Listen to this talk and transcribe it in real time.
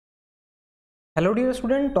Hello dear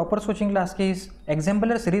student, topper coaching class के इस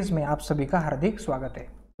exemplar series में आप सभी का हार्दिक स्वागत है।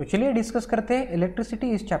 तो चलिए डिस्कस करते हैं इलेक्ट्रिसिटी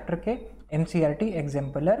इस चैप्टर के NCERT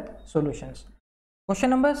exemplar solutions. Question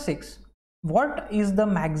number 6, what is the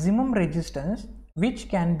maximum resistance which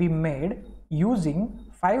can be made using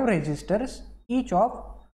 5 resistors each of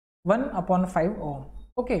 1/5 Om.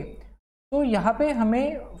 Okay, तो यहाँ पे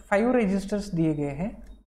हमें 5 रेजिस्टर्स दिए गए हैं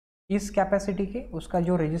इस कैपेसिटी के, उसका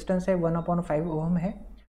जो रेजिस्टेंस है 1/5 ओम है,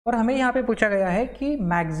 और हमें यहाँ पे पूछा गया है कि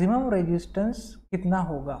मैक्सिमम रेजिस्टेंस कितना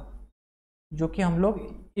होगा जो कि हम लोग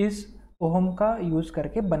इस ओम का यूज़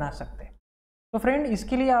करके बना सकते हैं। तो फ्रेंड,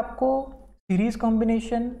 इसके लिए आपको सीरीज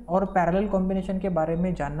कॉम्बिनेशन और पैरेलल कॉम्बिनेशन के बारे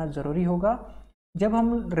में जानना ज़रूरी होगा। जब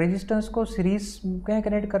हम रेजिस्टेंस को सीरीज में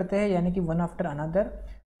कनेक्ट करते हैं यानी कि वन आफ्टर अनदर,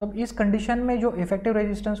 तो इस कंडीशन में जो इफेक्टिव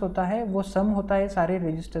रेजिस्टेंस होता है वो सम होता है सारे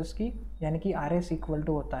रेजिस्टर्स की, यानी कि RS इक्वल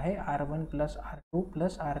टू होता है R1 plus R2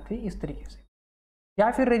 plus R3 इस तरीके से। या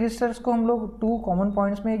फिर रेजिस्टर्स को हम लोग 2 कॉमन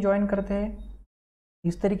पॉइंट्स में ज्वाइन करते हैं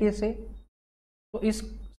इस तरीके से। तो इस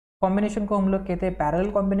कॉम्बिनेशन को हम लोग कहते हैं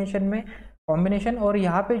पैरेलल कॉम्बिनेशन। और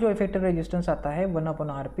यहाँ पे जो इफेक्टिव रेजिस्टेंस आता है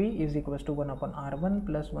 1/RP is equal to 1/R1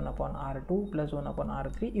 plus 1/R2 plus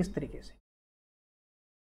 1/R3 इस तरीके से।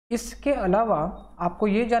 इसके अलावा आपको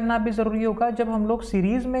ये जानना भी ज़रूरी होगा, जब हम लोग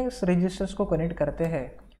सीरीज में इस रेजिस्टर्स को कनेक्ट करते हैं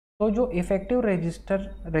तो जो इफेक्टिव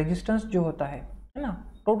रेजिस्टेंस जो होता है ना,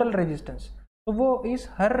 टोटल रेजिस्टेंस, तो वो इस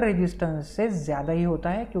हर रेजिस्टेंस से ज़्यादा ही होता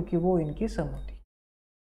है क्योंकि वो इनकी सम होती है।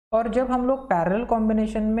 और जब हम लोग पैरेलल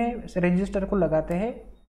कॉम्बिनेशन में रेजिस्टर को लगाते हैं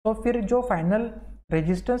तो फिर जो फाइनल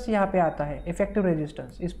रेजिस्टेंस यहाँ पे आता है, इफेक्टिव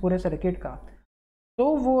रेजिस्टेंस इस पूरे सर्किट का,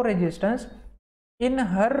 तो वो रेजिस्टेंस इन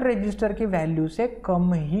हर रेजिस्टर की वैल्यू से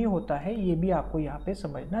कम ही होता है। ये भी आपको यहाँ पे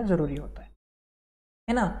समझना ज़रूरी होता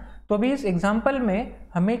है ना। तो अभी इस एग्जाम्पल में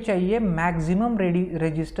हमें चाहिए maximum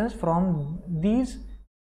resistance from these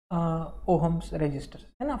Ohm's resistor,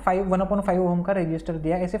 है ना। 1/5 ओहम का रेजिस्टर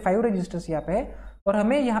दिया, ऐसे 5 रेजिस्टर्स यहाँ पे है, और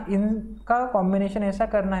हमें यहाँ इनका कॉम्बिनेशन ऐसा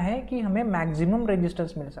करना है कि हमें मैक्सिमम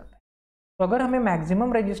रेजिस्टेंस मिल सकता है। तो अगर हमें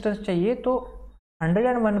मैक्सिमम रेजिस्टेंस चाहिए तो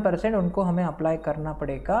 101% उनको हमें अप्लाई करना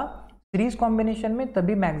पड़ेगा सीरीज कॉम्बिनेशन में,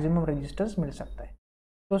 तभी मैक्सिमम रेजिस्टेंस मिल सकता है।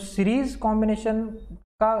 तो सीरीज कॉम्बिनेशन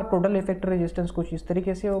का टोटल इफेक्टिव रेजिस्टेंस कुछ इस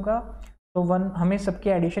तरीके से होगा। तो हमें सबकी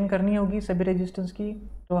एडिशन करनी होगी सभी रेजिस्टेंस की,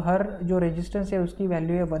 तो हर जो रेजिस्टेंस है उसकी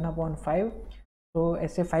वैल्यू है 1/5। तो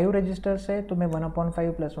ऐसे 5 रेजिस्टर्स है, तो मैं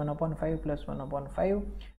 1/5 प्लस 1/5 प्लस 1/5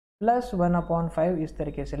 प्लस 1/5 इस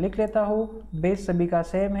तरीके से लिख लेता हूँ। बेस सभी का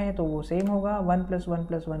सेम है तो वो सेम होगा, 1 प्लस 1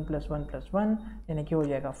 प्लस 1 प्लस 1 प्लस 1 यानी कि हो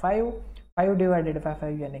जाएगा 5 डिवाइडेड बाई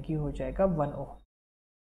 5 यानी कि हो जाएगा 1 ओम।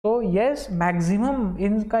 तो यस, मैक्सिमम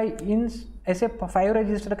इन ऐसे 5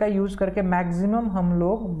 रजिस्टर का यूज करके मैक्सिमम हम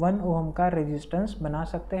लोग 1 ओम का रेजिस्टेंस बना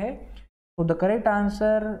सकते हैं। तो the correct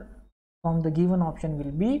answer from the given option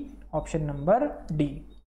will be option number D.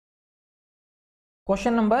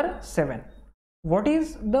 Question number 7, what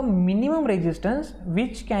is the minimum resistance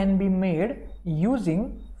which can be made using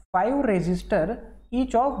 5 resistor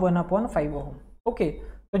each of 1/5 Om. Okay,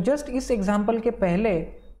 तो just इस example के पहले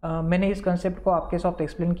मैंने इस concept को आपके साथ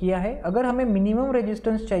explain किया है। अगर हमें मिनिमम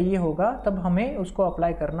रेजिस्टेंस चाहिए होगा तब हमें उसको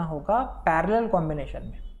अप्लाई करना होगा पैरेलल कॉम्बिनेशन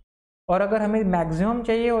में, और अगर हमें मैक्सिमम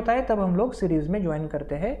चाहिए होता है तब हम लोग सीरीज में ज्वाइन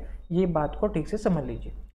करते हैं। ये बात को ठीक से समझ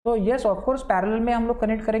लीजिए। तो यस, ऑफकोर्स पैरेलल में हम लोग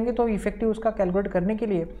कनेक्ट करेंगे तो इफेक्टिव उसका कैलकुलेट करने के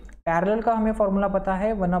लिए पैरेलल का हमें फॉर्मूला पता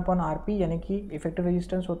है 1/RP, यानी कि इफेक्टिव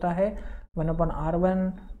रेजिस्टेंस होता है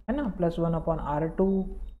 1/R1, है ना, प्लस 1/R2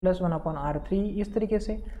 प्लस 1/R3 इस तरीके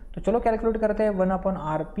से। तो चलो कैलकुलेट करते हैं।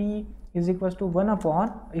 1/RP इज इक्वल टू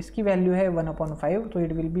 1/, इसकी वैल्यू है 1/5, तो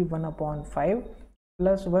it will be 1/5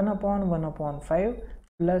 plus 1/1/5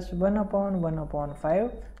 plus 1/1/5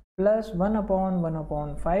 plus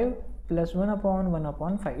 1/1/5 plus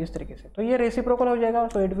 1/1/5 इस तरीके से। तो ये रेसिप्रोकल हो जाएगा,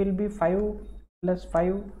 तो it will be 5 plus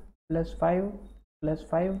 5 plus 5 plus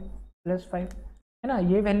 5 plus 5, है ना।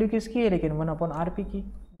 ये वैल्यू किसकी है लेकिन 1/RP की,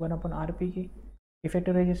 1/RP की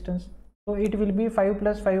इफेक्टिव रेजिस्टेंस। तो it will be 5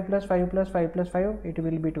 plus 5 plus 5 plus 5 plus 5, it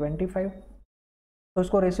will be 25। तो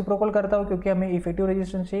इसको रेसिप्रोकल करता हूँ क्योंकि हमें इफेक्टिव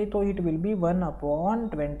रेजिस्टेंस चाहिए, तो इट विल बी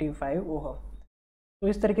 1/25 ओहम। तो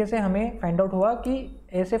इस तरीके से हमें फाइंड आउट हुआ कि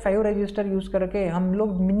ऐसे 5 रजिस्टर यूज करके हम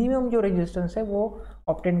लोग मिनिमम जो रेजिस्टेंस है वो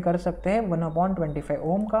ऑब्टेन कर सकते हैं 1/25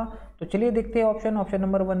 ओम का। तो चलिए देखते हैं ऑप्शन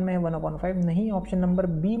नंबर 1 में 1/5 नहीं, ऑप्शन नंबर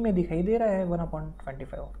बी में दिखाई दे रहा है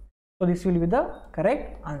 1/25 ओम। तो this will be the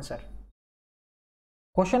correct answer.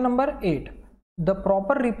 Question number 8, the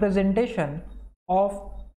proper representation of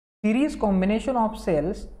series combination of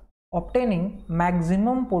sales obtaining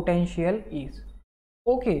maximum potential is.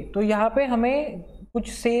 Okay, तो यहाँ पे हमें कुछ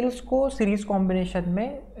सेल्स को सीरीज कॉम्बिनेशन में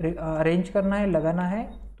अरेंज करना है, लगाना है।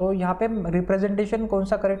 तो यहाँ पे रिप्रेजेंटेशन कौन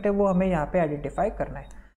सा करेक्ट है वो हमें यहाँ पे आइडेंटिफाई करना है।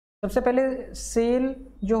 सबसे पहले सेल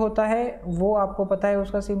जो होता है वो आपको पता है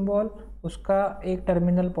उसका सिंबल, उसका एक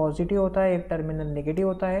टर्मिनल पॉजिटिव होता है, एक टर्मिनल नेगेटिव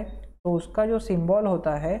होता है। तो उसका जो सिंबल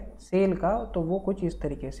होता है सेल का, तो वो कुछ इस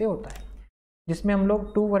तरीके से होता है, जिसमें हम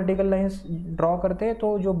लोग 2 वर्टिकल लाइंस ड्रॉ करते हैं।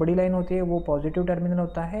 तो जो बड़ी लाइन होती है वो पॉजिटिव टर्मिनल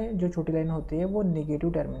होता है, जो छोटी लाइन होती है वो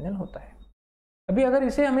नेगेटिव टर्मिनल होता है। अभी अगर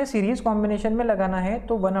इसे हमें सीरीज कॉम्बिनेशन में लगाना है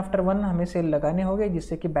तो 1 आफ्टर 1 हमें सेल लगाने होंगे,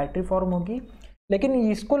 जिससे कि बैटरी फॉर्म होगी। लेकिन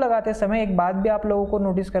इसको लगाते समय एक बात भी आप लोगों को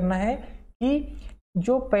नोटिस करना है कि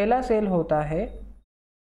जो पहला सेल होता है,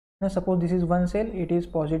 suppose this is one cell, it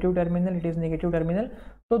is positive terminal, it is negative terminal,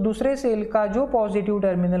 तो दूसरे सेल का जो पॉजिटिव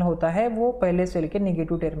टर्मिनल होता है वो पहले सेल के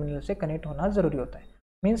नेगेटिव टर्मिनल से कनेक्ट होना जरूरी होता है।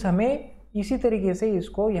 मीन्स हमें इसी तरीके से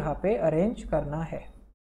इसको यहाँ पे अरेंज करना है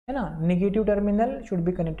ना। Negative terminal should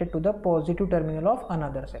be connected to the positive terminal of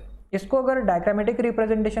another cell. इसको अगर डायग्रामेटिक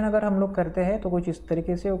रिप्रेजेंटेशन अगर हम लोग करते हैं तो कुछ इस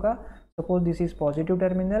तरीके से होगा। Suppose this is positive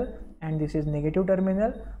terminal and this is negative terminal,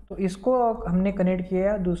 तो इसको हमने कनेक्ट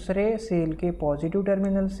किया दूसरे सेल के पॉजिटिव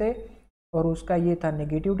टर्मिनल से, और उसका ये था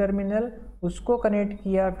नेगेटिव टर्मिनल, उसको कनेक्ट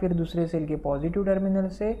किया फिर दूसरे सेल के पॉजिटिव टर्मिनल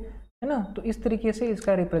से, है ना। तो इस तरीके से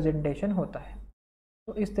इसका रिप्रेजेंटेशन होता है।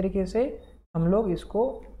 तो इस तरीके से हम लोग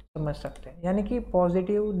इसको समझ सकते हैं, यानी कि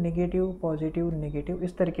पॉजिटिव नेगेटिव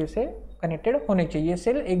इस तरीके से कनेक्टेड होने चाहिए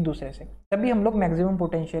सेल एक दूसरे से, तभी हम लोग मैक्सिमम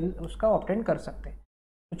पोटेंशियल उसका ऑब्टेन कर सकते हैं।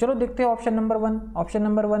 तो चलो देखते हैं ऑप्शन नंबर 1। ऑप्शन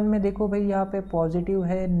नंबर 1 में देखो भाई, यहाँ पे पॉजिटिव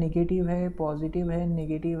है, नेगेटिव है, पॉजिटिव है,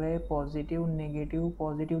 नेगेटिव है, positive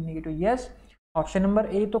negative, yes. Option number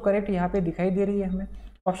A तो करेक्ट यहाँ पे दिखाई दे रही है हमें।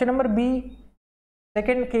 Option number B,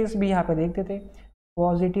 second case भी यहाँ पे देखते थे,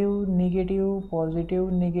 पॉजिटिव नेगेटिव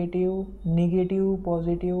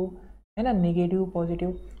पॉजिटिव, है ना, नेगेटिव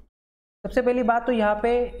पॉजिटिव। सबसे पहली बात तो यहाँ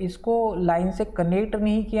पे इसको लाइन से कनेक्ट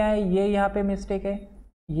नहीं किया है, ये यहाँ पे मिस्टेक है।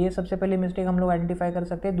 ये सबसे पहले मिस्टेक हम लोग आइडेंटिफाई कर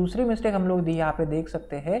सकते हैं। दूसरी मिस्टेक हम लोग यहाँ पे देख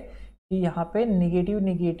सकते हैं कि यहाँ पे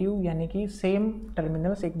नेगेटिव यानी कि सेम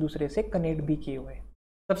टर्मिनल्स एक दूसरे से कनेक्ट भी किए हुए।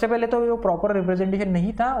 सबसे पहले तो वो प्रॉपर रिप्रेजेंटेशन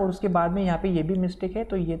नहीं था, और उसके बाद में यहाँ पे ये भी मिस्टेक है,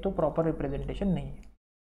 तो ये तो प्रॉपर रिप्रेजेंटेशन नहीं है।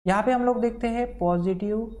 यहाँ पे हम लोग देखते हैं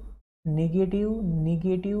पॉजिटिव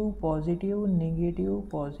नेगेटिव पॉजिटिव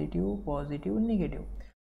नेगेटिव,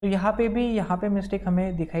 तो यहाँ पे भी यहाँ पे मिस्टेक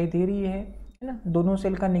हमें दिखाई दे रही है ना। दोनों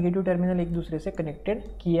सेल का नेगेटिव टर्मिनल एक दूसरे से कनेक्टेड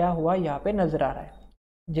किया हुआ यहाँ पे नजर आ रहा है,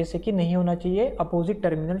 जैसे कि नहीं होना चाहिए। Opposite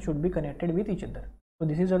terminal should be connected with each other, तो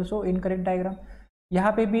this is also incorrect diagram.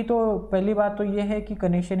 यहाँ पे भी तो पहली बात तो ये है कि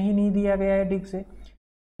कनेक्शन ही नहीं दिया गया है ठीक से।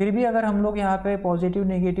 फिर भी अगर हम लोग यहाँ पे पॉजिटिव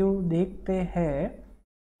नेगेटिव देखते हैं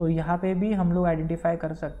तो यहाँ पे भी हम लोग आइडेंटिफाई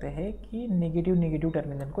कर सकते हैं कि नेगेटिव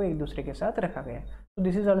टर्मिनल को एक दूसरे के साथ रखा गया है। तो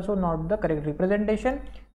this is also not the correct representation,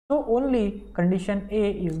 so only condition A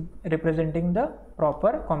is representing the proper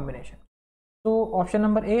combination। तो ऑप्शन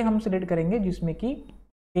नंबर ए हम सिलेक्ट करेंगे, जिसमें कि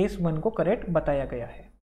केस 1 को करेक्ट बताया गया है।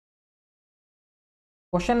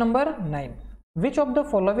 Question number 9, which of the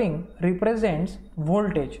following represents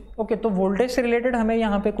voltage. Okay, तो वोल्टेज से रिलेटेड हमें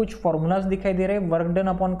यहाँ पे कुछ फॉर्मूलाज दिखाई दे रहे हैं। Work done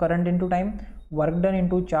upon current into time, work done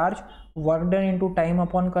into charge, work done into time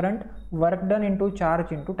upon current, work done into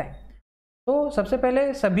charge into time. तो सबसे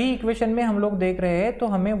पहले सभी इक्वेशन में हम लोग देख रहे हैं तो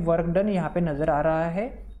हमें वर्क डन यहाँ पे नजर आ रहा है,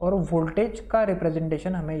 और वोल्टेज का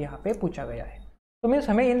रिप्रेजेंटेशन हमें यहाँ पे पूछा गया है। तो मीन्स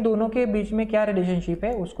हमें इन दोनों के बीच में क्या रिलेशनशिप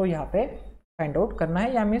है उसको यहाँ पे फाइंड आउट करना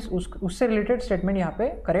है, या मीन्स उससे रिलेटेड स्टेटमेंट यहाँ पे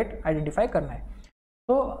करेक्ट आइडेंटिफाई करना है।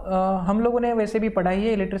 तो हम लोगों ने वैसे भी पढ़ा ही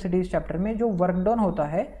है इलेक्ट्रिसिटी इस चैप्टर में, जो वर्क डन होता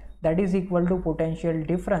है that is equal to potential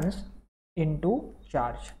difference into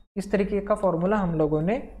charge. इस तरीके का फॉर्मूला हम लोगों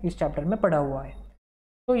ने इस चैप्टर में पढ़ा हुआ है।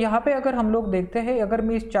 तो यहाँ पे अगर हम लोग देखते हैं, अगर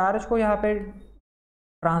मैं इस चार्ज को यहाँ पे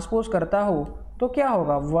ट्रांसपोज करता हूँ तो क्या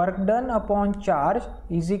होगा, work done upon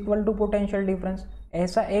charge is equal to potential difference,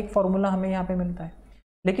 ऐसा एक फॉर्मूला हमें यहाँ पे मिलता है।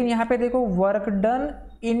 लेकिन यहाँ पे देखो वर्क डन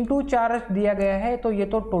इनटू चार्ज दिया गया है, तो ये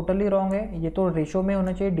तो टोटली रॉन्ग है, ये तो रेशो में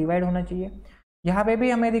होना चाहिए, डिवाइड होना चाहिए। यहाँ पे भी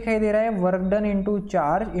हमें दिखाई दे रहा है work done into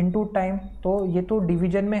charge into time, तो ये तो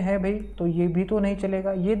डिवीजन में है भाई, तो ये भी तो नहीं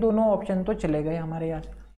चलेगा। ये दोनों ऑप्शन तो चले गए हमारे यहाँ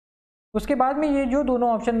से। उसके बाद में ये जो दोनों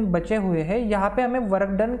ऑप्शन बचे हुए हैं, यहाँ पे हमें वर्क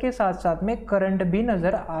डन के साथ साथ में करंट भी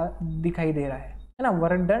दिखाई दे रहा है ना,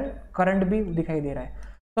 वर्क डन करंट भी दिखाई दे रहा है।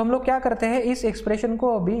 तो हम लोग क्या करते हैं, इस एक्सप्रेशन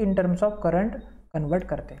को अभी in terms of current convert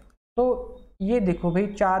करते हैं। तो ये देखो भाई,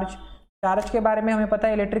 चार्ज के बारे में हमें पता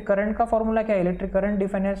है, इलेक्ट्रिक करंट का फॉर्मूला क्या है, electric current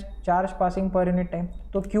define as charge passing per unit time.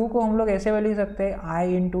 तो Q को हम लोग ऐसे भी लिख सकते हैं I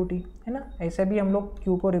इंटू टी, है ना, ऐसे भी हम लोग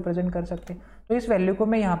Q को रिप्रेजेंट कर सकते हैं। तो इस वैल्यू को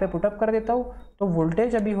मैं यहाँ पे पुटअप कर देता हूँ, तो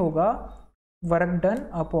वोल्टेज अभी होगा वर्क डन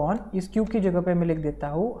अपॉन इस Q की जगह पे मैं लिख देता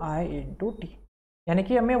हूँ I इंटू टी, यानी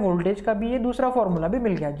कि हमें वोल्टेज का भी ये दूसरा फॉर्मूला भी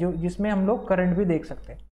मिल गया, जो जिसमें हम लोग करंट भी देख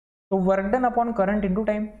सकते हैं। तो work done upon current into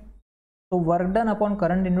time, तो work done upon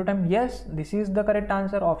current into time, yes this is the correct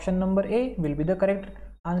answer. Option number A will be the correct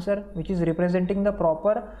answer which is representing the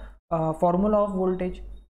proper formula of voltage,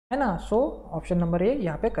 है ना। So option number A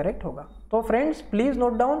यहाँ पे correct होगा। तो friends please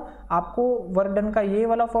note down, आपको work done का ये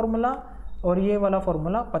वाला फॉर्मूला और ये वाला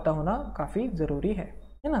फॉर्मूला पता होना काफी जरूरी है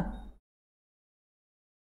ना।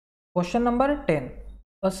 Question number 10,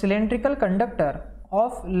 a cylindrical conductor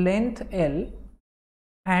of length L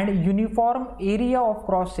and uniform area of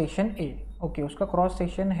cross section A, okay उसका क्रॉस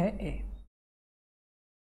सेक्शन है A,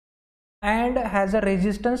 and has a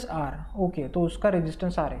resistance R, okay तो उसका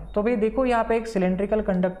रेजिस्टेंस R है। तो भाई देखो यहाँ पे एक सिलेंड्रिकल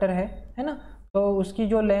कंडक्टर है ना, तो उसकी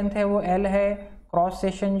जो लेंथ है वो L है, क्रॉस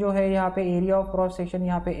सेक्शन जो है यहाँ पे एरिया ऑफ क्रॉस सेक्शन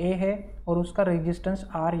यहाँ पे A है और उसका रेजिस्टेंस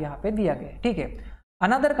R यहाँ पे दिया गया है, ठीक है।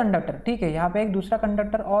 अनदर कंडक्टर, ठीक है, यहाँ पे एक दूसरा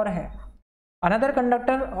कंडक्टर और है, another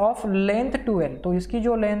conductor of length 2L, तो इसकी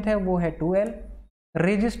जो लेंथ है वो है 2L,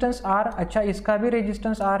 रेजिस्टेंस R, अच्छा इसका भी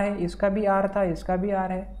रेजिस्टेंस R है, इसका भी R था, इसका भी R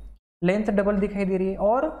है, लेंथ डबल दिखाई दे रही है,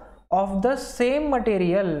 और ऑफ द सेम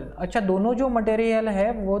मटेरियल, अच्छा दोनों जो मटेरियल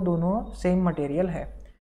है वो दोनों सेम मटेरियल है।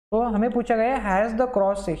 तो हमें पूछा गया हैज़ द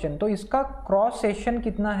क्रॉस सेक्शन, तो इसका क्रॉस सेक्शन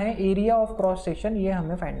कितना है, एरिया ऑफ क्रॉस सेक्शन, ये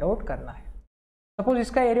हमें फाइंड आउट करना है। सपोज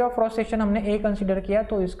इसका एरिया ऑफ क्रॉस सेक्शन हमने A कंसिडर किया,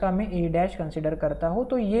 तो इसका मैं A' कंसिडर करता हूँ,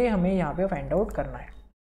 तो ये हमें यहाँ पे फाइंड आउट करना है।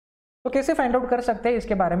 तो कैसे फाइंड आउट कर सकते हैं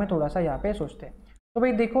इसके बारे में थोड़ा सा यहाँ पे सोचते हैं। तो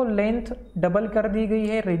भाई देखो लेंथ डबल कर दी गई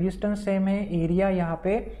है, रेजिस्टेंस सेम है, एरिया यहाँ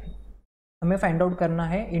पे हमें फाइंड आउट करना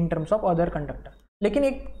है in terms of other conductor, लेकिन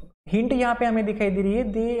एक हिंट यहाँ पे हमें दिखाई दे रही है,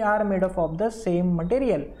 they are made of the same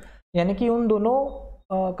material, यानी कि उन दोनों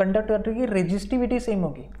कंडक्टर की रेजिस्टिविटी सेम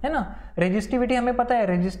होगी, है ना। रेजिस्टिविटी हमें पता है,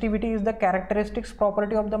 resistivity is the characteristics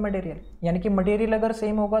property of the material, यानी कि मटेरियल अगर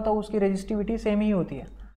सेम होगा तो उसकी रेजिस्टिविटी सेम ही होती है।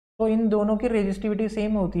 तो इन दोनों की रेजिस्टिविटी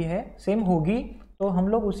सेम होती है, सेम होगी, तो हम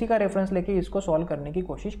लोग उसी का रेफरेंस लेके इसको सॉल्व करने की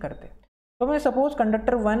कोशिश करते हैं। तो मैं सपोज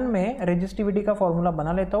कंडक्टर 1 में रेजिस्टिविटी का फॉर्मूला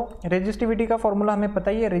बना लेता हूँ। रेजिस्टिविटी का फॉर्मूला हमें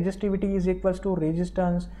पता ही है, resistivity is equals to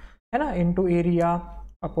resistance, है ना, इनटू एरिया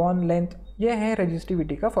अपॉन लेंथ, ये है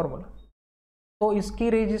रेजिस्टिविटी का फॉर्मूला। तो इसकी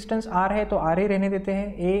रेजिस्टेंस R है तो R ही रहने देते हैं,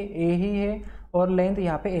 A ही है और लेंथ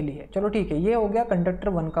यहाँ पे L ही है। चलो ठीक है, ये हो गया कंडक्टर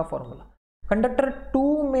 1 का फॉर्मूला। कंडक्टर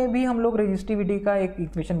 2 में भी हम लोग रेजिस्टिविटी का एक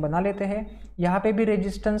इक्वेशन बना लेते हैं, यहाँ पे भी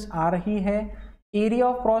रेजिस्टेंस R ही है, एरिया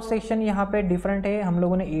ऑफ क्रॉस सेक्शन यहाँ पे डिफरेंट है, हम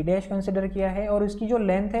लोगों ने A' कंसिडर किया है और इसकी जो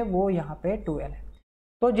लेंथ है वो यहाँ पे 2L है।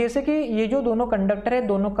 तो जैसे कि ये जो दोनों कंडक्टर है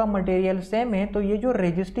दोनों का मटेरियल सेम है, तो ये जो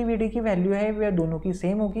रेजिस्टिविटी की वैल्यू है वह दोनों की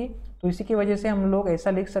सेम होगी, तो इसी की वजह से हम लोग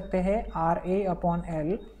ऐसा लिख सकते हैं RA upon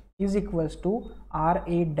L is equals to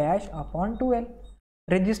RA' upon 2L।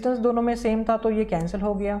 Resistance दोनों में सेम था तो ये कैंसिल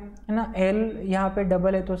हो गया, है ना, L यहाँ पे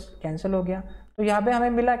डबल है तो कैंसिल हो गया। तो यहाँ पे हमें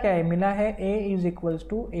मिला क्या है, मिला है A is equals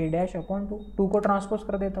to A' upon 2 को ट्रांसपोज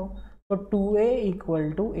कर देता हूँ, तो 2A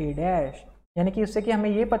इक्वल टू A', यानी कि इससे कि हमें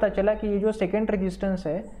ये पता चला कि ये जो सेकेंड रेजिस्टेंस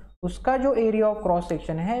है उसका जो एरिया ऑफ क्रॉस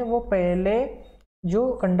सेक्शन है वो पहले जो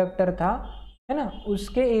कंडक्टर था, है ना,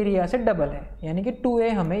 उसके एरिया से डबल है, यानी कि 2A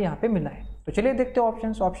हमें यहाँ पे मिला है। तो चलिए देखते हैं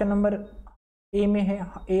ऑप्शंस। ऑप्शन नंबर A में है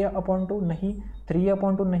A अपॉन 2 नहीं, 3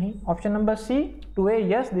 अपॉन 2 नहीं, option number C 2A,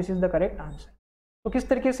 yes this is the correct answer. तो किस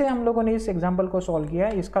तरीके से हम लोगों ने इस एग्जाम्पल को सॉल्व किया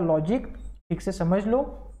है, इसका लॉजिक ठीक से समझ लो।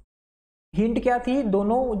 हिंट क्या थी,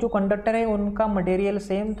 दोनों जो कंडक्टर है उनका मटेरियल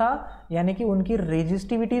सेम था, यानी कि उनकी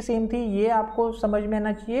रेजिस्टिविटी सेम थी, ये आपको समझ में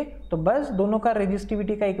आना चाहिए। तो बस दोनों का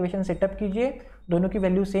रेजिस्टिविटी का इक्वेशन सेटअप कीजिए, दोनों की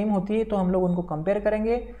वैल्यू सेम होती है तो हम लोग उनको कंपेयर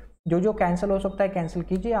करेंगे, जो जो कैंसिल हो सकता है कैंसिल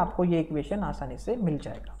कीजिए, आपको ये इक्वेशन आसानी से मिल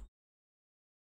जाएगा।